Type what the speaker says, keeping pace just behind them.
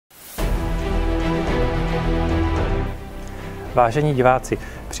Vážení diváci,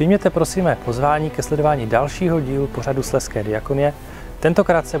 přijměte prosím mé pozvání ke sledování dalšího dílu pořadu Slezské diakonie.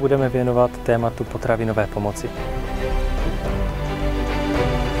 Tentokrát se budeme věnovat tématu potravinové pomoci.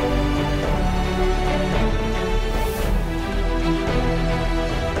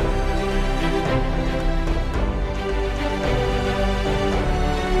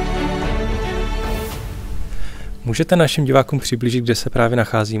 Můžete našim divákům přiblížit, kde se právě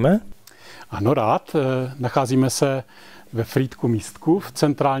nacházíme? Ano, rád. Nacházíme se ve Frýdku místku v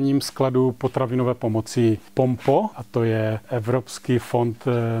centrálním skladu potravinové pomoci POMPO, a to je Evropský fond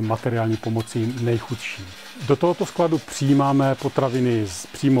materiální pomoci nejchudším. Do tohoto skladu přijímáme potraviny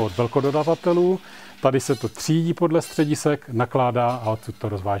přímo od velkododavatelů. Tady se to třídí podle středisek, nakládá a odsud to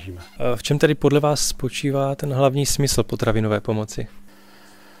rozvážíme. V čem tedy podle vás spočívá ten hlavní smysl potravinové pomoci?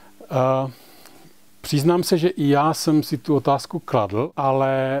 Přiznám se, že i já jsem si tu otázku kladl,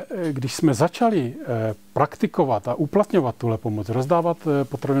 ale když jsme začali praktikovat a uplatňovat tuhle pomoc, rozdávat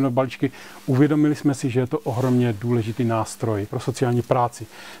potravinové balíčky, uvědomili jsme si, že je to ohromně důležitý nástroj pro sociální práci.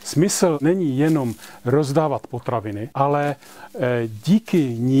 Smysl není jenom rozdávat potraviny, ale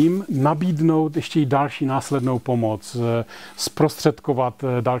díky ním nabídnout ještě i další následnou pomoc, zprostředkovat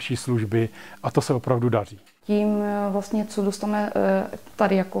další služby, a to se opravdu daří. Tím vlastně, co dostaneme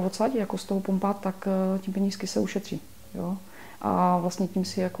tady jako odsaď, jako z toho pompa, tak tím penízky se ušetří. Jo? A vlastně tím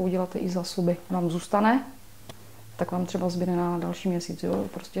si jako uděláte i zásoby. Vám zůstane, tak vám třeba zbyde na další měsíc. Jo?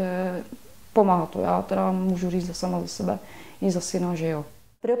 Prostě pomáhá to. Já teda můžu říct sama za sebe i za syna, že jo.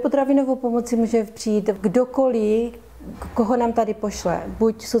 Pro potravinovou pomoci může přijít kdokoliv, koho nám tady pošle.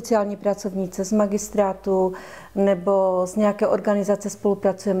 Buď sociální pracovnice z magistrátu, nebo z nějaké organizace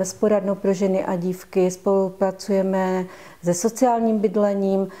spolupracujeme s poradnou pro ženy a dívky, spolupracujeme se sociálním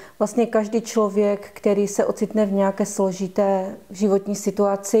bydlením. Vlastně každý člověk, který se ocitne v nějaké složité životní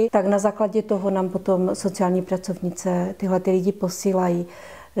situaci, tak na základě toho nám potom sociální pracovnice tyhle lidi posílají.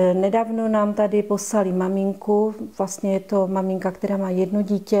 Nedávno nám tady poslali maminku, vlastně je to maminka, která má jedno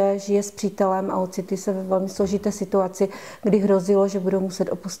dítě, žije s přítelem a ocitli se ve velmi složité situaci, kdy hrozilo, že budou muset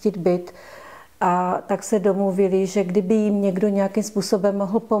opustit byt. A tak se domluvili, že kdyby jim někdo nějakým způsobem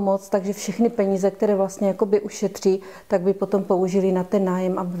mohl pomoct, takže všechny peníze, které vlastně jakoby ušetří, tak by potom použili na ten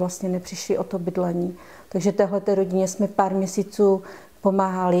nájem, aby vlastně nepřišli o to bydlení. Takže téhleté rodině jsme pár měsíců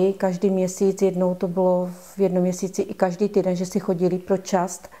pomáhali každý měsíc, jednou to bylo v jednom měsíci i každý týden, že si chodili pro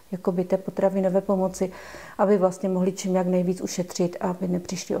část jakoby té potravinové pomoci, aby vlastně mohli čím jak nejvíc ušetřit a aby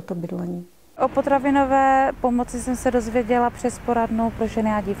nepřišli o to bydlení. O potravinové pomoci jsem se dozvěděla přes poradnu pro ženy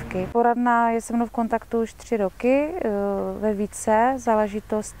a dívky. Poradna je se mnou v kontaktu už 3 roky ve více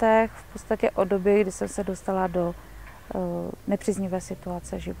záležitostech, v podstatě od doby, kdy jsem se dostala do nepříznivé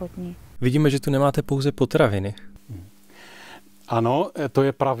situace životní. Vidíme, že tu nemáte pouze potraviny. Ano, to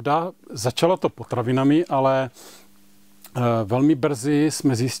je pravda. Začalo to potravinami, ale velmi brzy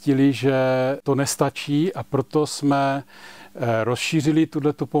jsme zjistili, že to nestačí, a proto jsme rozšířili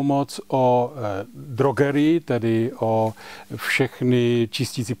tuto pomoc o drogerii, tedy o všechny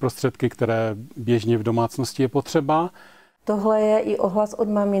čistící prostředky, které běžně v domácnosti je potřeba. Tohle je i ohlas od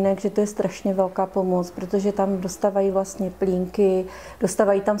maminek, že to je strašně velká pomoc, protože tam dostávají vlastně plínky,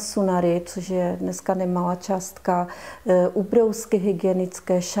 dostávají tam sunary, což je dneska nemalá částka, ubrousky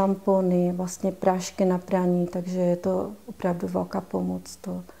hygienické, šampony, vlastně prášky na praní, takže je to opravdu velká pomoc.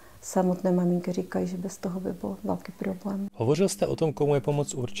 To samotné maminky říkají, že bez toho by byl velký problém. Hovořil jste o tom, komu je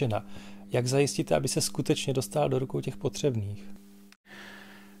pomoc určena. Jak zajistíte, aby se skutečně dostala do rukou těch potřebných?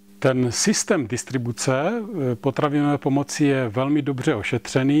 Ten systém distribuce potravinové pomoci je velmi dobře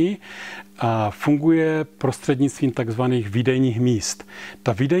ošetřený a funguje prostřednictvím takzvaných výdejních míst.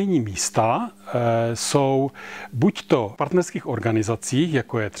 Ta výdejní místa jsou buď to v partnerských organizacích,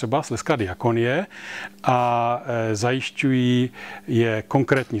 jako je třeba Slezská diakonie, a zajišťují je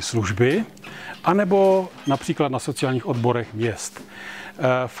konkrétní služby, anebo například na sociálních odborech měst.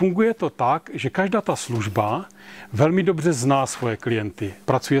 Funguje to tak, že každá ta služba velmi dobře zná svoje klienty,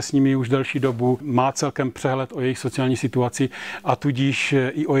 pracuje s nimi už delší dobu, má celkem přehled o jejich sociální situaci a tudíž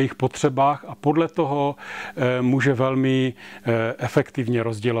i o jejich potřebách, a podle toho může velmi efektivně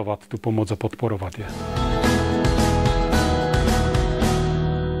rozdělovat tu pomoc a podporovat je.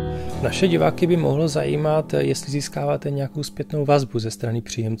 Naše diváky by mohlo zajímat, jestli získáváte nějakou zpětnou vazbu ze strany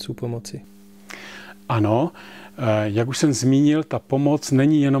příjemců pomoci. Ano, jak už jsem zmínil, ta pomoc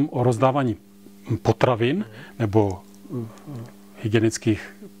není jenom o rozdávání potravin nebo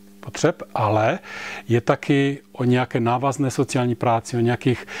hygienických potřeb, ale je taky o nějaké návazné sociální práci, o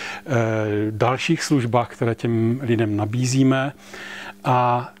nějakých dalších službách, které těm lidem nabízíme.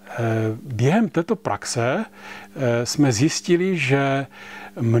 A během této praxe jsme zjistili, že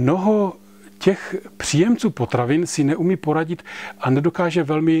mnoho těch příjemců potravin si neumí poradit a nedokáže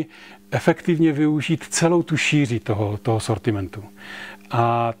velmi efektivně využít celou tu šíři toho sortimentu.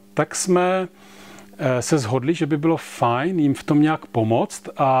 A tak jsme se shodli, že by bylo fajn jim v tom nějak pomoct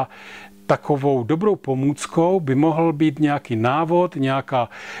a takovou dobrou pomůckou by mohl být nějaký návod, nějaká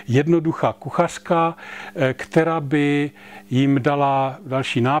jednoduchá kuchařka, která by jim dala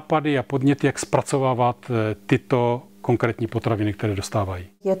další nápady a podněty, jak zpracovávat tyto konkrétní potraviny, které dostávají.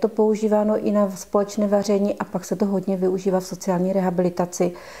 Je to používáno i na společné vaření a pak se to hodně využívá v sociální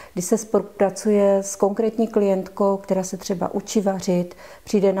rehabilitaci, kdy se spolupracuje s konkrétní klientkou, která se třeba učí vařit.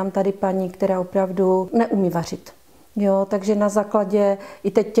 Přijde nám tady paní, která opravdu neumí vařit. Jo, takže na základě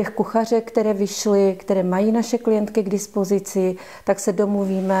i teď těch kuchařek, které vyšly, které mají naše klientky k dispozici, tak se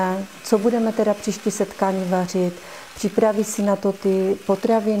domluvíme, co budeme teda příští setkání vařit, připraví si na to ty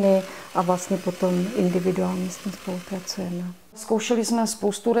potraviny a vlastně potom individuálně s tím spolupracujeme. Zkoušeli jsme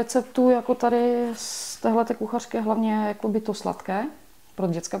spoustu receptů, jako tady z téhleté kuchařky, hlavně jako by to sladké pro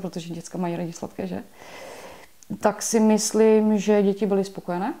děcka, protože děcka mají rádi sladké, že? Tak si myslím, že děti byly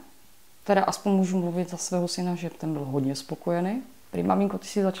spokojené. Teda aspoň můžu mluvit za svého syna, že ten byl hodně spokojený. Prý maminko, ty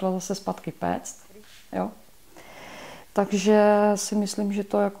si začala zase zpátky péct. Jo? Takže si myslím, že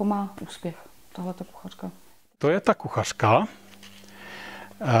to jako má úspěch, tahleta kuchařka. To je ta kuchařka.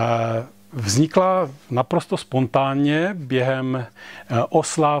 Vznikla naprosto spontánně během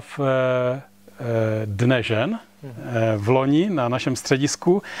oslav Dne žen v loni na našem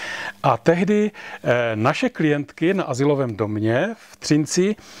středisku a tehdy naše klientky na azylovém domě v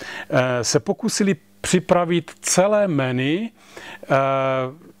Třinci se pokusili připravit celé menu,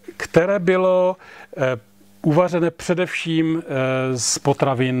 které bylo uvařené především z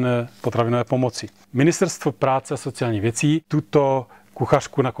potravinové pomoci. Ministerstvo práce a sociálních věcí tuto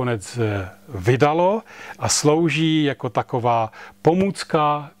kuchařku nakonec vydalo a slouží jako taková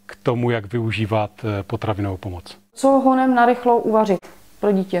pomůcka k tomu, jak využívat potravinovou pomoc. Co honem narychlo uvařit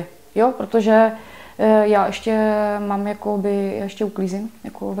pro dítě, jo, protože já ještě mám ještě uklízím,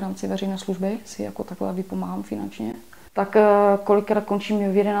 jako v rámci veřejné služby, si jako takhle vypomáhám finančně. Tak kolikrát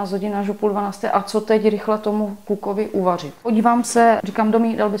končím v 11 hodin až o 11:30 a co teď rychle tomu klukovi uvařit. Podívám se, říkám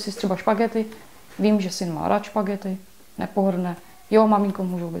Domí, dal by si třeba špagety, vím, že syn má rád špagety, nepohodlné. Jo, maminko,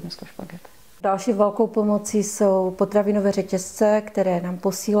 můžou být dneska špagety. Další velkou pomocí jsou potravinové řetězce, které nám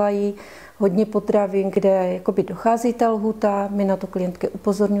posílají hodně potravin, kde jakoby dochází ta lhůta, my na to klientky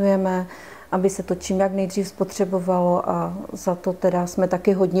upozorňujeme, aby se to čím jak nejdřív spotřebovalo a za to teda jsme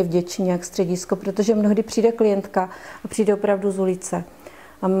taky hodně vděční jak středisko, protože mnohdy přijde klientka a přijde opravdu z ulice.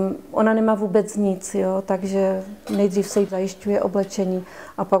 A ona nemá vůbec nic, jo, takže nejdřív se jí zajišťuje oblečení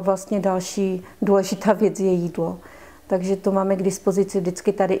a pak vlastně další důležitá věc je jídlo. Takže to máme k dispozici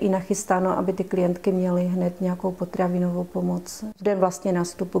vždycky tady i nachystáno, aby ty klientky měly hned nějakou potravinovou pomoc v den vlastně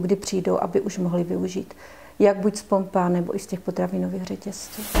nástupu, kdy přijdou, aby už mohly využít. Jak buď z pompa, nebo i z těch potravinových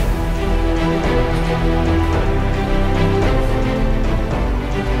řetězců.